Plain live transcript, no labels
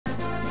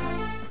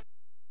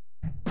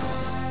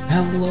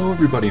Hello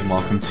everybody and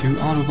welcome to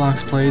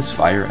Autobox Plays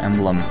Fire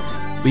Emblem.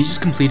 We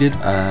just completed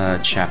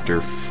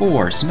Chapter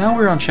 4, so now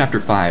we're on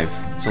Chapter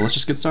 5, so let's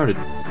just get started.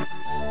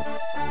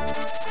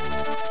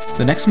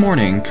 The next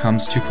morning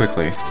comes too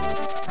quickly.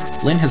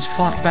 Lynn has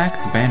fought back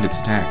the bandits'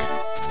 attack.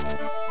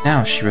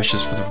 Now she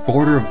rushes for the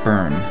border of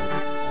Bern.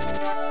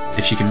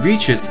 If she can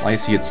reach it,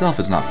 Lycia itself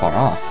is not far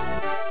off.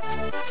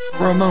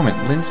 For a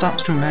moment, Lynn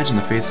stops to imagine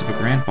the face of a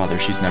grandfather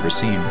she's never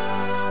seen.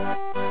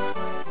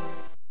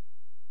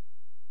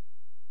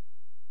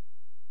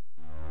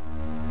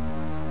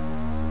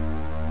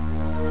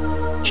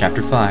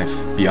 Chapter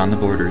 5, Beyond the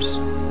Borders.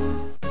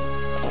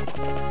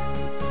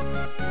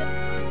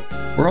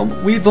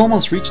 We've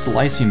almost reached the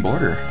Lycian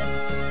border.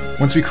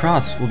 Once we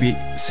cross, we'll be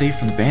safe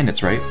from the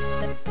bandits, right?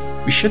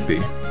 We should be.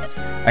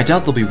 I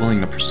doubt they'll be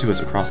willing to pursue us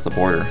across the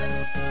border.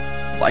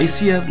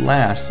 Lycia at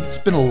last, it's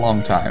been a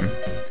long time.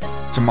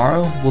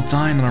 Tomorrow, we'll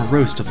dine on a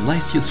roast of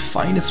Lycia's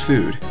finest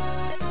food.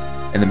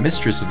 And the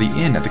mistress of the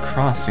inn at the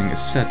crossing is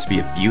said to be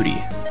a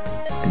beauty.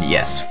 And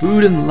yes,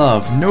 food and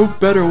love, no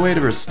better way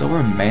to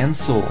restore a man's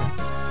soul.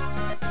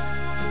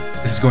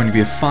 This is going to be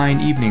a fine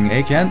evening,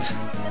 eh, Kent?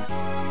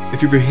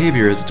 If your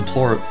behavior is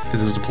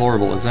as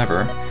deplorable as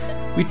ever,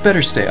 we'd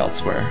better stay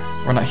elsewhere.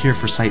 We're not here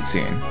for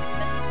sightseeing.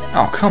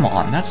 Oh, come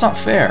on, that's not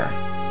fair.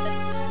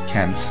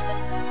 Kent,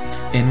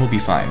 inn will be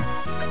fine.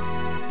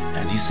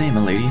 As you say,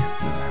 milady.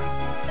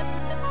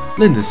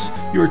 Lindis,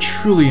 you are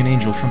truly an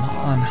angel from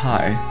on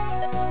high.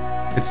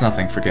 It's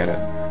nothing, forget it.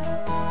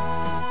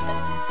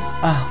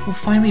 We'll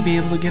finally be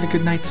able to get a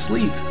good night's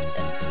sleep.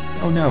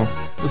 Oh no,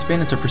 those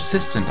bandits are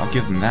persistent, I'll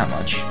give them that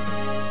much.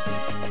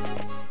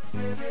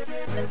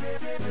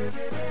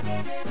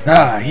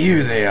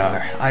 Here they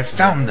are. I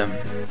found them.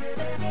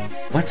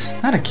 What?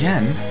 Not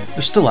again?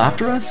 They're still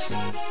after us?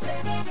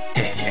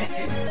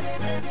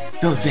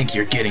 Don't think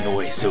you're getting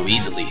away so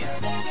easily.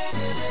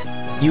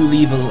 You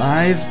leave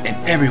alive, and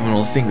everyone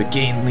will think the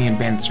Gainlian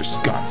bandits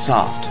are gone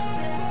soft.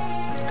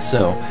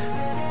 So,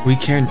 we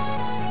care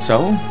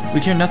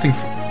nothing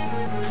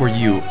for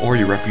you or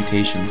your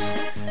reputations.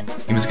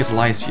 You must get to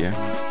Lycia.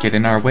 Get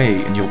in our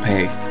way, and you'll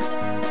pay.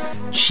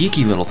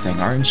 Cheeky little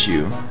thing, aren't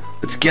you?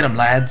 Let's get 'em,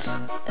 lads.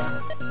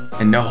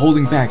 And no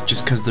holding back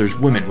just because there's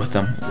women with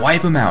them.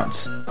 Wipe 'em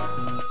out.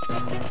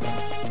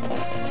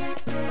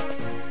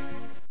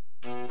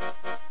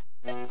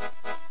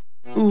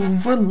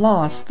 Ooh, we're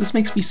lost. This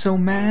makes me so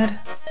mad.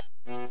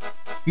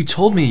 You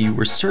told me you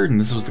were certain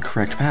this was the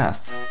correct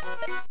path.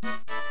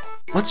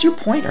 What's your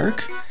point,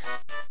 Urk?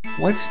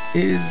 What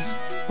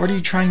are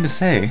you trying to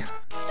say?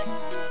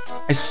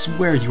 I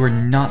swear you are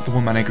not the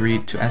woman I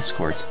agreed to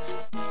escort.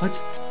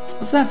 What's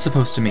that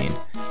supposed to mean?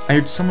 I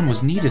heard someone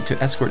was needed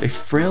to escort a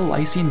frail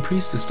Lycian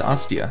priestess to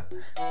Ostia.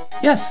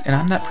 Yes, and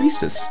I'm that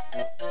priestess.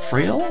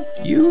 Frail?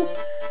 You?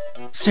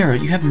 Sarah,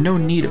 you have no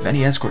need of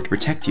any escort to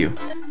protect you.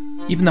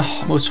 Even the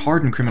most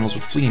hardened criminals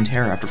would flee in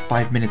terror after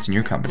 5 minutes in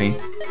your company.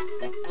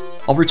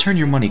 I'll return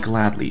your money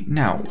gladly.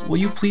 Now, will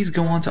you please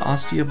go on to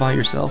Ostia by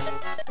yourself?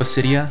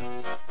 Ossidia?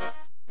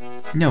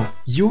 No,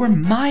 you're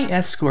my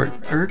escort,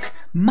 Urk.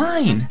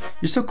 Mine!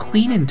 You're so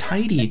clean and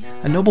tidy.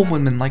 A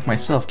noblewoman like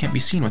myself can't be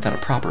seen without a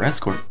proper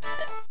escort.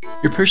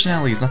 Your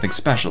personality is nothing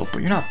special,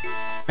 but you're not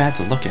bad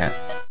to look at.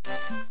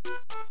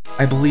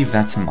 I believe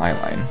that's my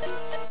line.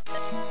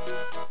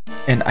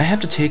 And I have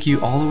to take you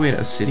all the way to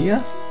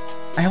Ossidia?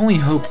 I only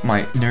hope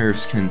my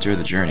nerves can endure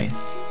the journey.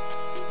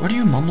 What are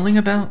you mumbling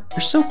about? You're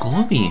so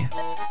gloomy.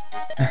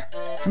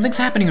 Something's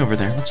happening over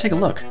there. Let's take a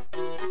look.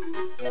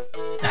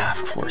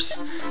 Of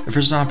course. The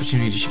first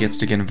opportunity she gets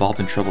to get involved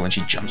in trouble and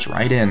she jumps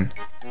right in.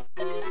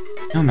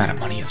 No amount of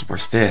money is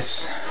worth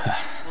this.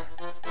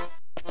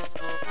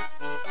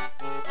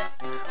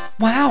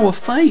 Wow, a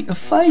fight! A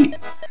fight!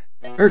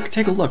 Urk,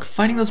 take a look.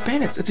 Fighting those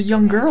bandits. It's a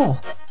young girl.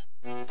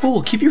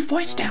 Fool, keep your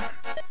voice down.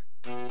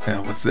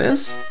 What's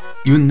this?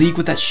 You in league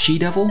with that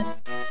she-devil?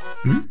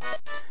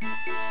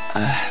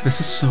 This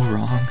is so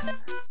wrong.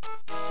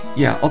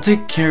 Yeah, I'll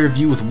take care of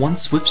you with one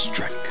swift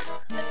strike.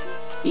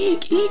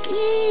 Eek, eek,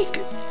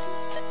 eek!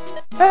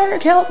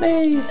 Urk, help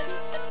me!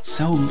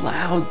 So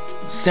loud.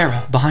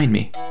 Sarah, behind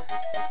me.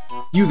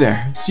 You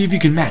there, see if you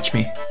can match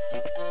me.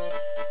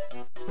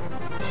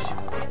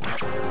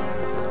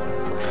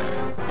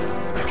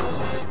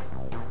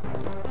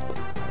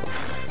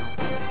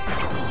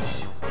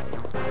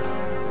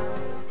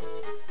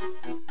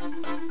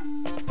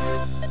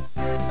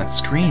 That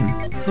scream.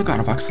 Look,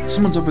 Autobox,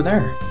 someone's over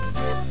there.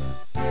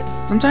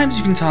 Sometimes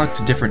you can talk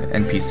to different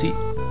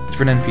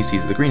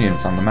NPCs, the green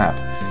units on the map.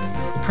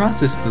 The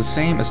process is the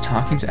same as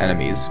talking to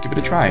enemies. Give it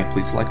a try.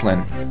 Please select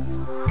Lynn.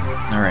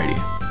 Alrighty.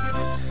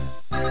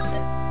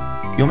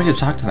 You want me to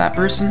talk to that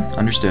person?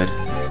 Understood.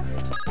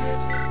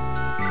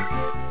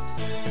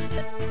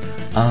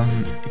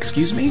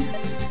 Excuse me?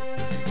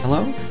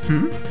 Hello?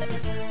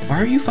 Why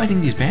are you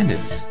fighting these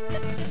bandits?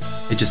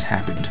 It just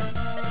happened.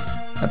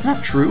 That's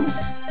not true.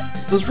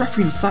 Those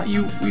ruffians thought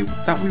we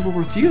were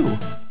with you.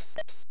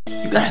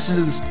 You got us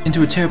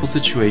into a terrible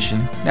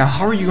situation. Now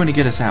how are you going to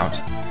get us out?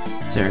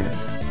 Sarah,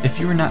 if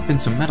you had not been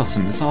so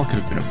meddlesome, this all could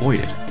have been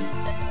avoided.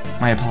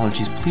 My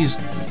apologies. Please,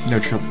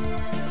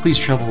 please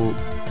trouble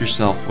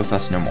yourself with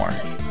us no more.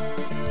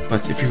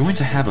 But if you're going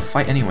to have a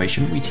fight anyway,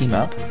 shouldn't we team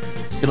up?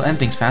 It'll end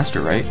things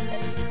faster, right?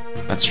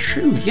 That's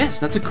true. Yes,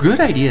 that's a good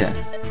idea.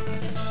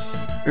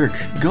 Urk,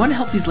 go and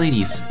help these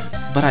ladies.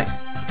 But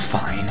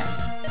Fine.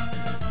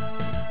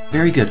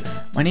 Very good.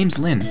 My name's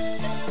Lynn.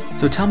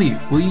 So tell me,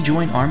 will you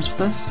join arms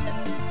with us?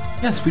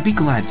 Yes, we'd be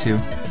glad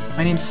to.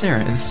 My name's Sarah,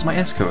 and this is my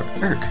escort,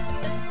 Urk.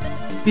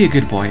 Be a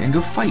good boy and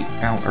go fight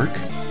now, Urk.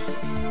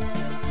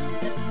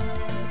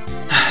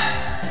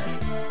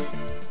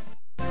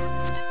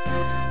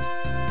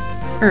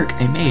 Urk,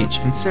 a mage,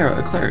 and Sarah,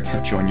 a cleric,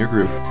 have joined your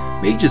group.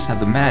 Mages have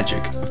the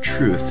magic of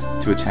truth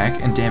to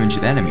attack and damage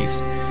the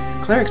enemies.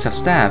 Clerics have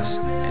staves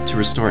to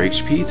restore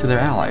HP to their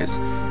allies.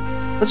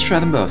 Let's try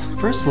them both.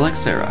 First, select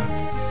Sarah.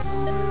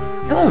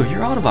 Hello,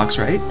 you're Autobox,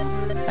 right?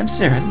 I'm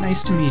Sarah,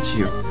 nice to meet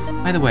you.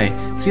 By the way,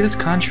 see this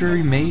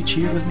contrary mage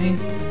here with me?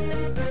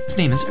 His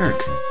name is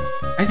Urk.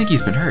 I think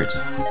he's been hurt.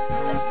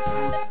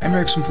 I'm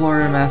Urk's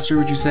employer, Master,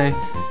 would you say?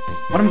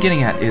 What I'm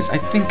getting at is,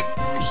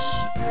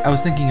 I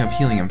was thinking of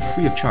healing him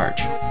free of charge.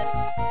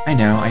 I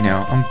know,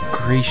 I'm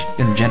gracious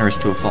and generous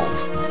to a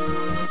fault.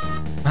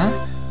 Huh?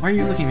 Why are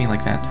you looking at me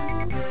like that?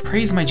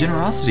 Praise my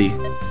generosity.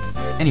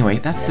 Anyway,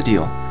 that's the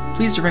deal.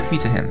 Please direct me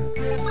to him.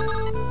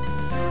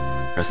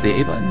 Press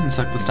the A button and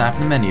select the staff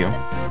in the menu.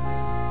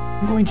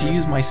 I'm going to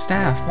use my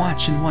staff,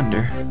 watch and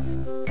wonder.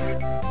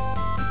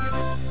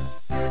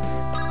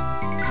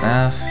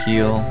 Staff,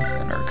 heal,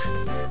 and Urk.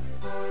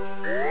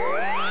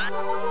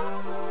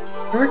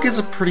 Urk is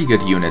a pretty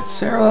good unit.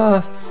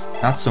 Sarah,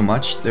 not so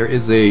much. There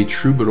is a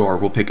troubadour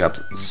we'll pick up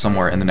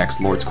somewhere in the next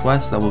Lord's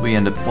Quest that we'll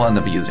end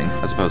up using,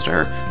 as opposed to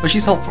her, but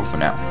she's helpful for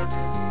now.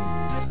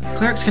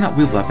 Clerics cannot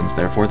wield weapons,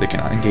 therefore they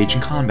cannot engage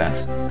in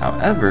combats.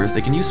 However,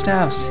 they can use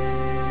staffs.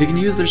 They can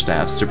use their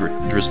staffs to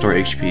restore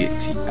HP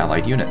to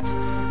allied units.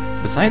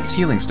 Besides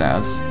healing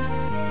staffs,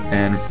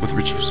 and with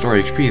which restore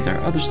HP, there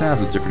are other staffs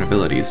with different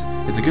abilities.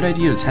 It's a good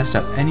idea to test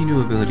out any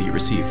new ability you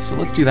receive, so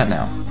let's do that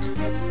now.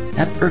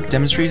 Have Urk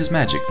demonstrate his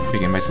magic.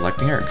 Begin by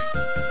selecting Urk.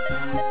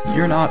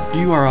 You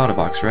are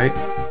Autobox, right?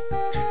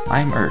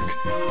 I'm Urk.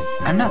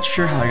 I'm not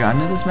sure how I got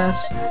into this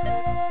mess.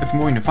 If I'm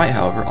going to fight,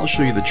 however, I'll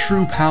show you the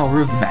true power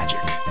of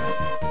magic.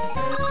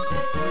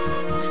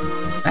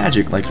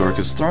 Magic, like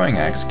Lorca's throwing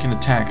axe, can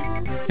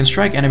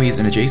strike enemies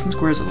in adjacent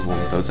squares as well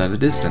as those at a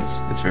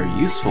distance. It's very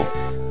useful.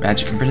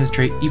 Magic can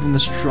penetrate even the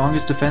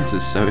strongest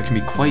defenses, so it can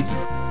be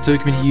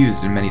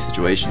used in many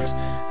situations.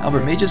 However,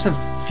 mages have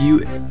few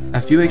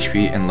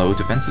HP and low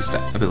defensive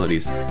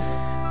abilities.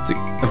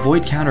 To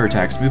avoid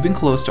counterattacks, moving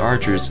close to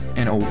archers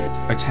and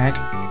attack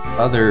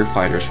other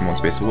fighters from one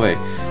space away.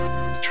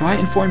 Try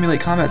and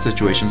formulate combat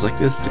situations like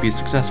this to be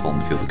successful in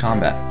the field of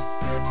combat.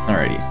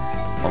 Alrighty,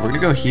 well, we're gonna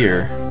go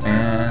here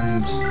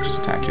and just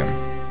attack him.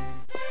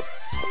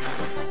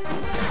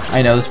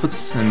 I know, this puts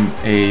us in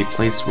a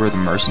place where the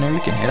mercenary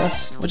can hit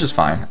us, which is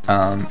fine.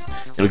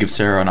 It'll give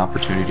Sarah an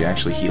opportunity to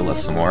actually heal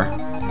us some more.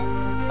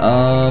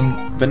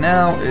 But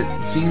now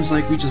it seems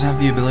like we just have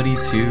the ability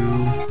to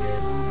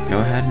go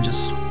ahead and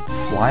just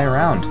fly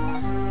around.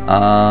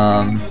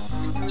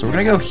 So we're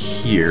gonna go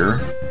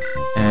here,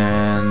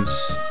 and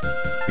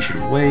we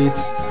should wait.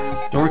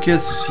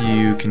 Dorcas,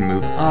 you can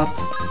move up.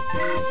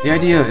 The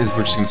idea is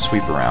we're just gonna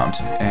sweep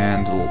around,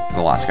 and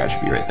the last guy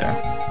should be right there.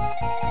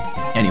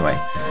 Anyway,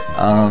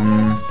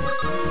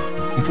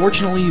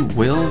 unfortunately,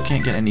 Will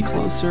can't get any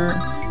closer,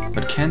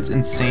 but Kent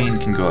and Sane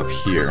can go up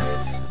here.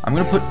 I'm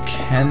gonna put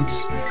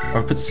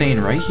put Sane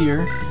right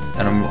here,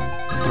 and I'm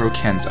gonna throw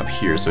Kent up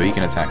here so he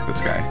can attack this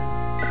guy.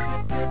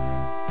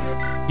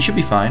 He should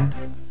be fine.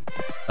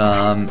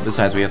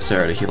 Besides, we have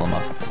Sarah to heal him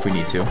up if we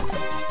need to.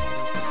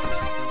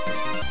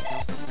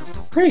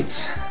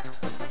 Great!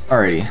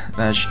 Alrighty,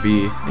 that should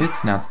be it.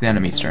 Now it's the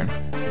enemy's turn.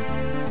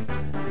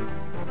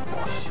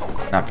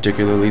 Not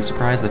particularly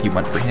surprised that he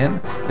went for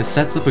him. This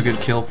sets up a good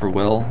kill for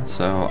Will,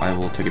 so I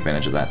will take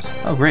advantage of that.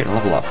 Oh great, a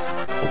level up.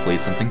 Hopefully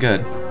it's something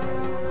good.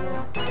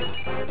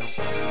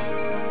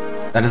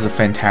 That is a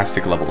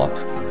fantastic level up.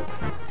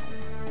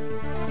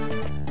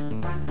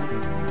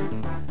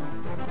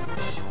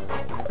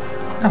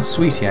 Oh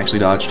sweet, he actually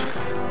dodged.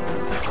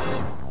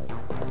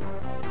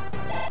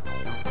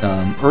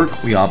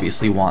 Urk, we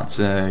obviously want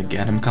to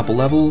get him a couple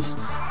levels.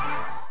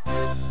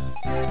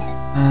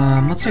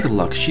 Let's take a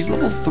look. She's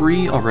level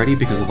 3 already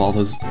because of all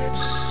those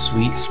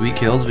sweet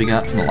kills we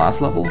got from the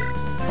last level,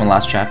 from the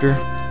last chapter.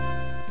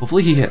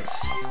 Hopefully he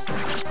hits.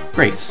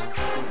 Great.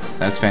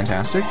 That's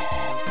fantastic.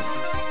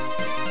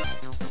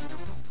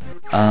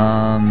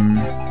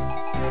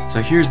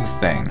 So here's the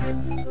thing.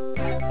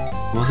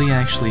 Will he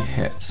actually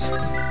hit?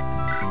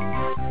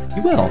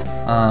 He will.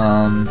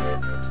 I'm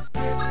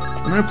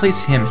gonna place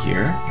him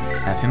here,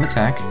 have him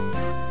attack.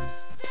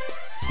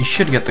 He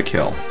should get the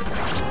kill.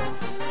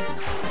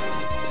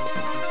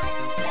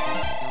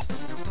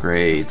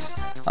 Great.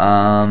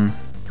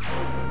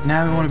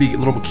 Now we want to be a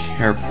little bit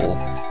careful,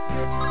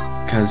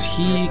 because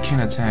he can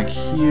attack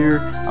here.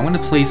 I'm going to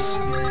place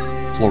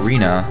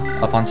Florina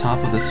up on top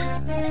of this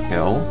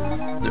hill.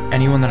 Is there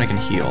anyone that I can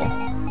heal?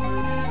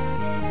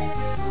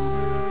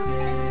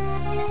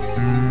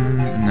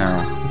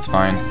 No, it's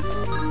fine.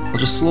 We'll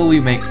just slowly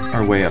make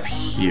our way up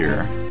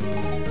here.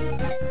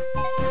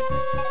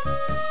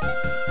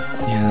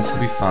 Yeah, this will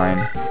be fine.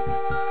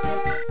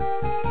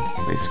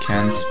 Place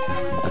Ken's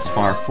as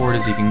far forward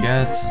as he can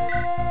get.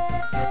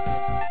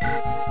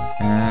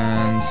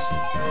 And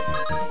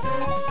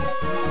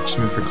just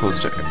move her close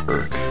to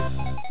Urk.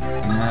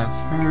 And have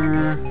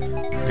her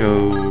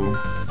go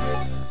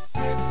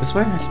this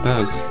way, I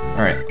suppose.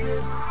 Alright.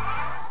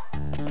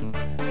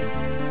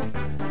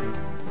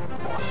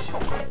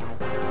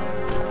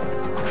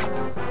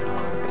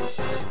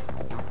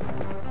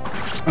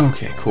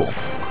 Okay, cool.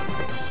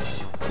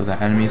 So the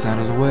enemy's out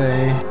of the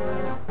way.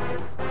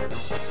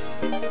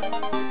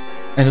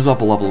 And his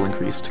double level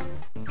increased.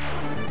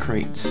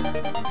 Great.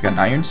 We got an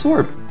iron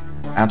sword.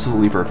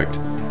 Absolutely perfect.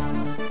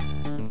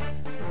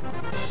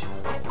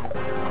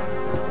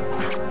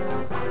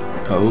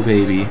 Oh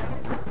baby.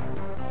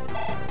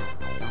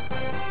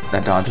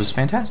 That dodge was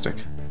fantastic.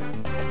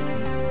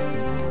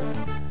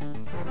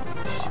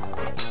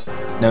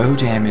 No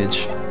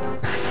damage.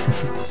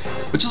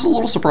 Which is a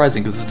little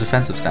surprising because the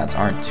defensive stats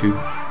aren't too,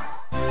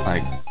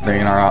 like,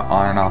 they aren't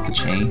on and off the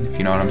chain, if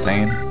you know what I'm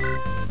saying.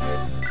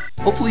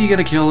 Hopefully you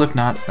get a kill, if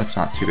not, that's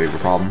not too big of a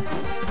problem.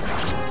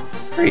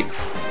 Great.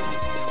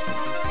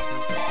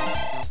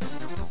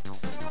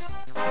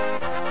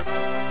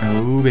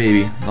 Oh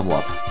baby, level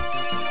up.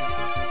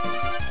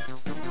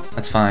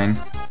 That's fine.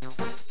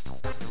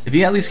 If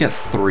you at least get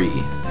 3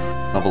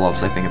 level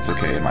ups, I think it's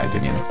okay in my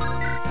opinion.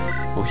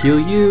 We'll heal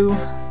you,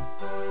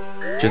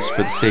 just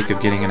for the sake of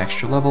getting an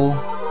extra level,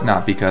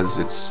 not because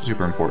it's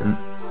super important.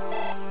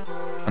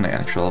 An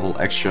extra level,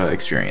 extra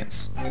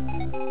experience.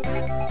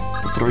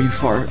 We'll throw you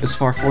as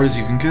far forward as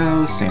you can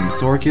go, same with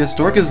Dorcas.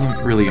 Dorcas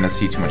isn't really going to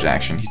see too much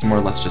action, he's more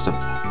or less just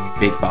a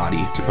big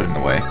body to put in the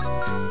way.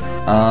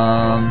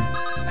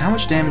 How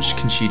much damage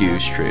can she do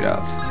straight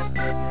up?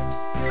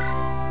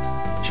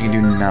 She can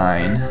do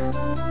 9.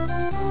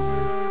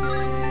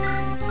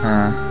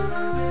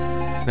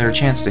 Their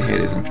chance to hit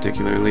isn't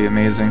particularly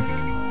amazing.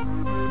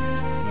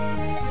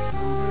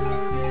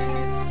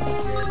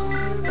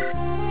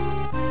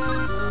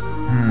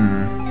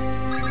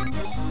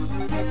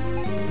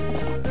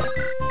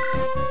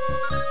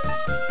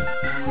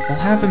 We'll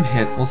have him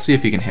hit. We'll see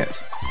if he can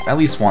hit. At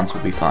least once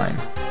will be fine.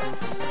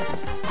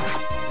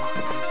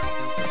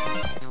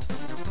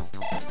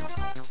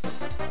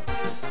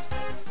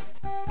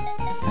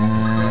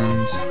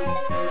 And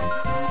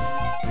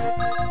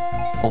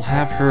we'll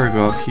have her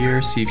go up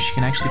here, see if she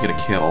can actually get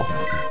a kill.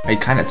 I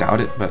kind of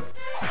doubt it, but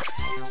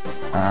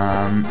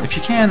if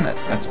she can,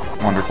 that's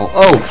wonderful.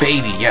 Oh,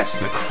 baby, yes,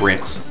 the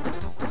crit.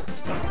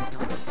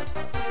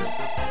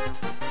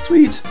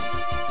 Sweet.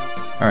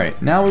 All right,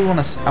 now I want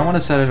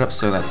to set it up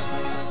so that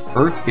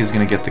Urk is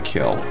gonna get the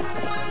kill.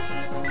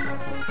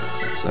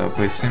 So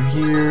place him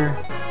here.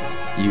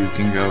 You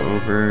can go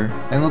over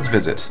and let's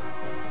visit.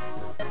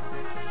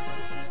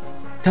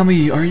 Tell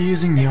me, are you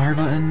using the R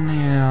button?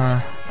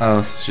 Yeah. Oh,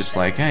 it's just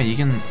like, yeah, you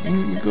can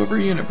go over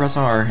unit, press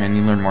R, and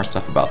you learn more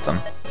stuff about them.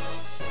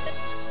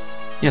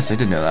 Yes, I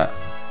did know that.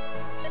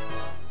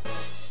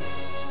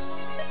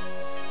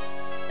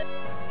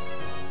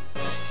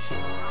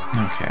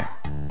 Okay.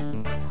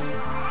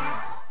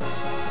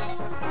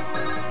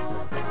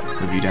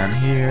 Move you down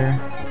here.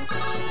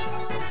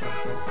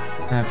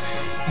 Have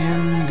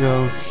him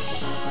go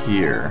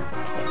here.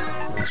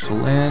 Next to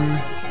Lynn.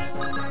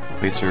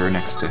 Place her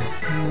next to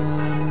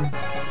him.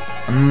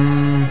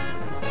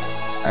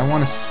 I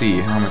want to see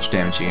how much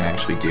damage he can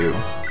actually do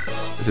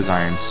with his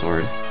iron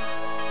sword.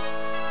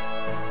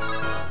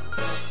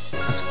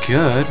 That's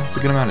good. That's a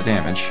good amount of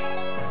damage.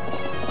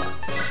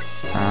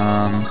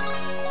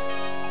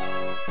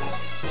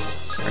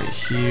 Right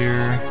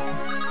here.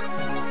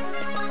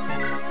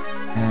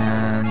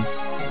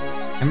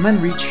 And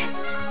then reach.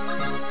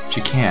 She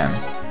can.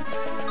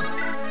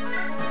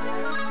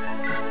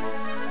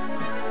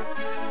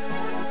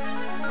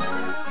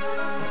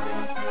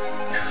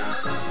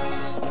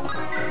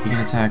 You can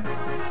attack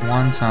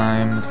one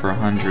time for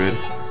 100.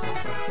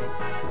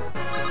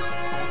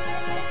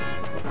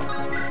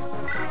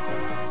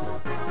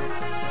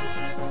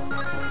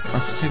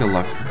 Let's take a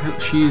look.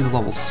 She's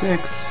level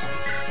 6.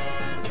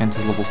 Kent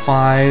is level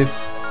 5.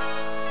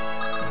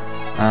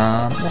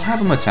 We'll have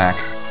him attack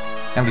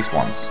at least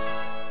once.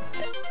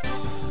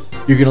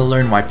 You're gonna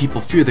learn why people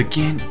fear the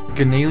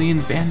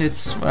Ghanaian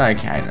bandits. Well, I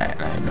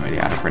have no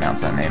idea how to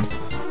pronounce that name.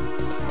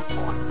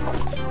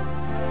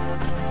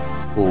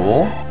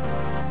 Cool.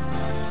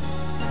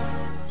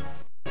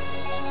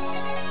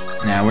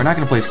 Now, we're not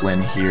gonna place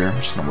Lynn here.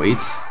 We're just gonna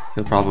wait.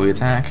 He'll probably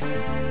attack.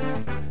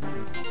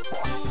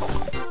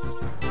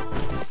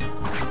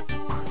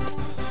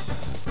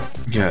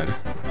 Good.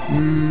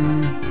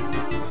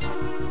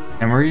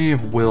 And we're gonna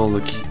give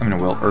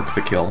Urk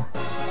the kill.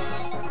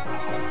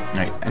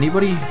 Alright,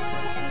 anybody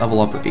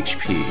level up with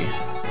HP?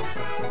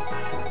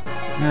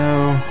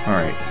 No?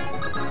 Alright.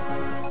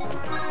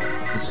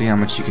 Let's see how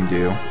much you can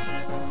do.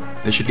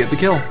 They should get the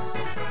kill.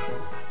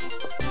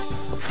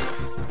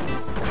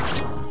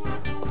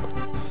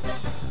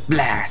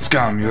 Blah,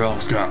 scum, you're all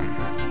scum.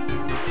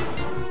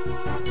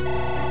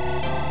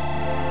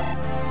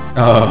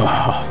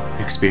 Oh,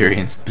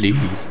 experience,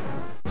 please.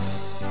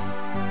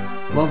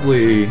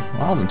 Lovely. Well,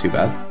 that wasn't too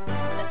bad.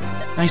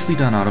 Nicely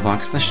done,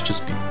 Autobox. That should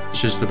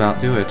just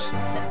about do it.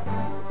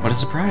 What a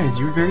surprise!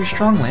 You were very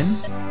strong, Lynn.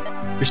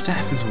 Your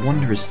staff is a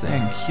wondrous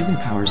thing. Healing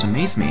powers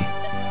amaze me.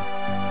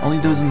 Only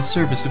those in the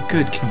service of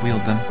good can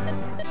wield them.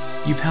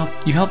 You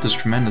helped us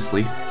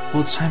tremendously.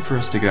 Well, it's time for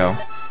us to go.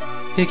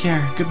 Take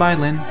care. Goodbye,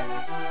 Lynn.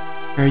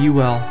 Fare you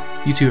well.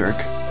 You too, Urk.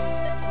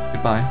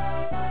 Goodbye.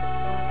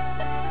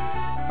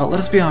 Oh, let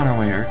us be on our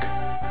way, Urk.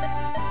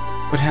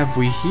 What have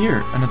we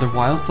here? Another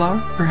wildflower?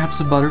 Perhaps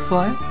a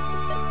butterfly?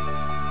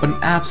 What an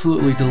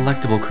absolutely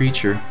delectable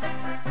creature.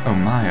 Oh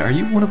my, are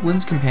you one of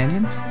Lynn's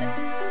companions?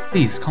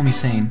 Please, call me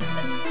Sane.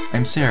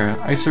 I'm Sarah.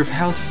 I serve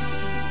House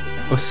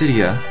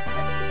Osidia.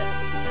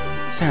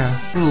 Sarah,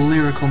 what a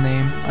lyrical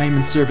name. I am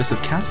in service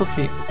of Castle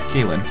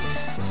Kalen.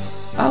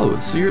 Oh,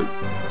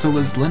 so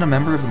is Lynn a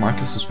member of the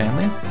Marcus's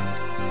family?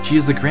 She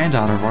is the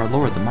granddaughter of our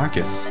lord, the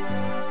Marcus.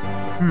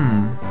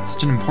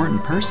 Such an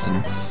important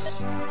person.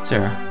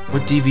 Sarah,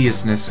 what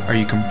deviousness are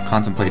you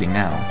contemplating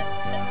now?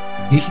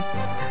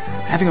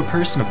 Having a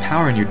person of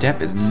power in your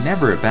debt is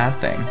never a bad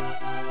thing.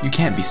 You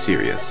can't be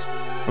serious.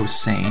 Oh,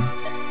 Sane.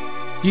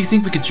 Do you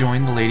think we could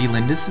join the Lady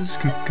Lindis's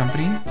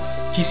company?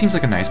 She seems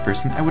like a nice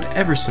person. I would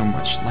ever so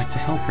much like to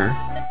help her.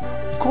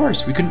 Of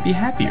course, we couldn't be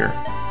happier.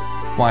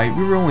 Why,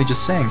 we were only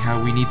just saying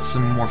how we need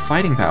some more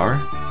fighting power.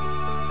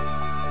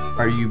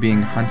 Are you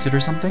being hunted or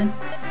something?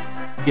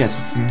 Yes,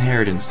 it's an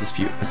inheritance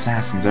dispute.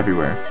 Assassins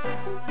everywhere.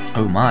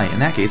 Oh my, in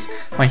that case,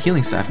 my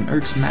healing staff and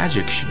Urk's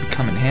magic should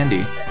come in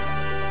handy.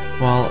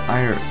 Well,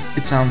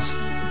 it sounds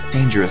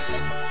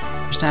dangerous.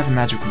 Your staff and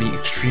magic would be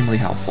extremely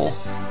helpful.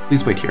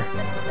 Please wait here.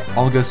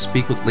 I'll go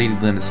speak with Lady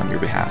Lindis on your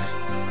behalf.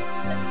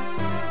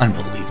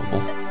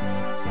 Unbelievable.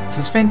 This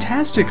is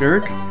fantastic,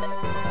 Urk!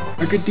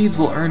 Our good deeds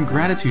will earn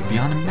gratitude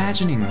beyond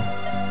imagining.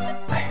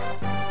 I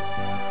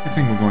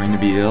think we're going to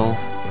be ill.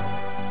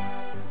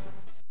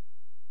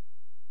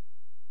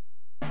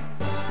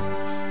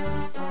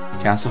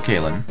 Castle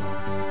Kalen.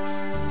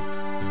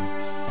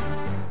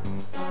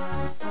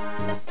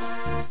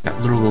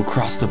 That little girl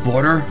crossed the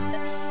border?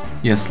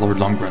 Yes, Lord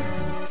Longrun.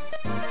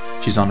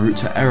 She's en route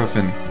to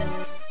Arafin.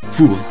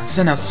 Fool,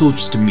 send out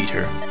soldiers to meet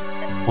her.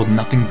 Hold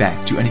nothing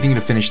back, do anything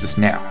to finish this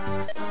now.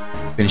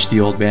 Finish the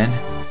old man,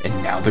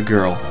 and now the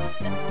girl.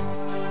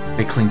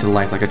 They cling to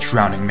life like a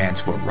drowning man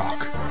to a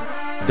rock.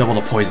 Double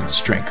the poison's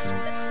strength.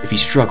 If he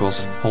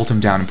struggles, hold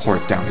him down and pour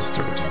it down his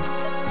throat.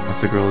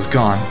 Once the girl is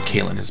gone,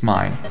 Kalen is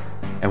mine.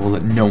 I will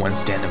let no one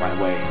stand in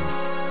my way.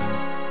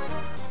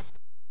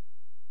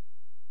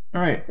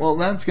 Alright, well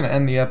that's going to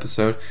end the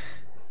episode.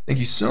 Thank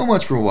you so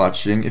much for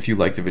watching. If you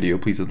liked the video,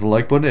 please hit the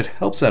like button. It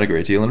helps out a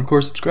great deal. And of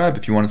course, subscribe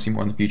if you want to see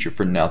more in the future.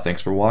 For now,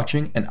 thanks for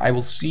watching, and I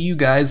will see you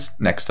guys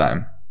next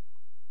time.